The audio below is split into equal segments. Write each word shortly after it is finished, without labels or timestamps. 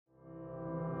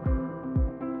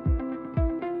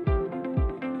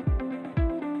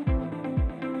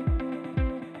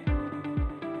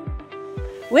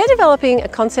We're developing a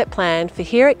concept plan for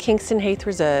here at Kingston Heath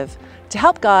Reserve to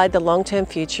help guide the long-term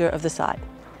future of the site.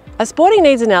 A sporting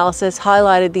needs analysis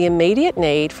highlighted the immediate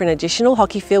need for an additional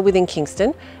hockey field within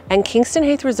Kingston, and Kingston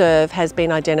Heath Reserve has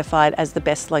been identified as the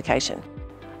best location.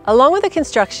 Along with the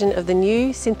construction of the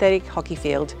new synthetic hockey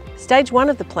field, stage 1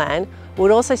 of the plan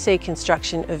would also see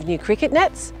construction of new cricket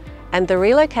nets and the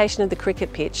relocation of the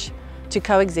cricket pitch to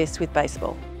coexist with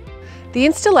baseball. The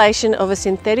installation of a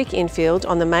synthetic infield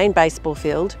on the main baseball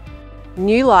field,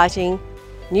 new lighting,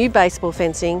 new baseball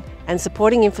fencing and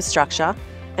supporting infrastructure,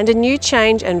 and a new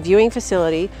change and viewing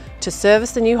facility to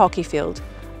service the new hockey field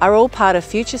are all part of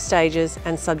future stages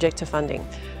and subject to funding.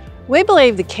 We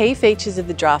believe the key features of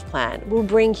the draft plan will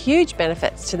bring huge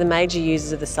benefits to the major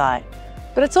users of the site,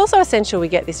 but it's also essential we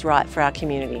get this right for our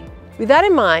community. With that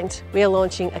in mind, we are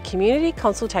launching a community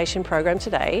consultation program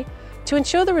today to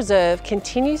ensure the reserve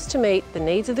continues to meet the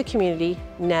needs of the community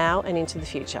now and into the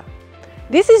future.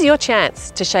 This is your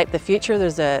chance to shape the future of the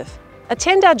reserve.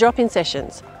 Attend our drop-in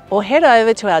sessions or head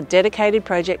over to our dedicated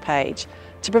project page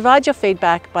to provide your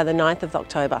feedback by the 9th of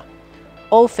October.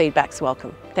 All feedback's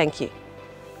welcome. Thank you.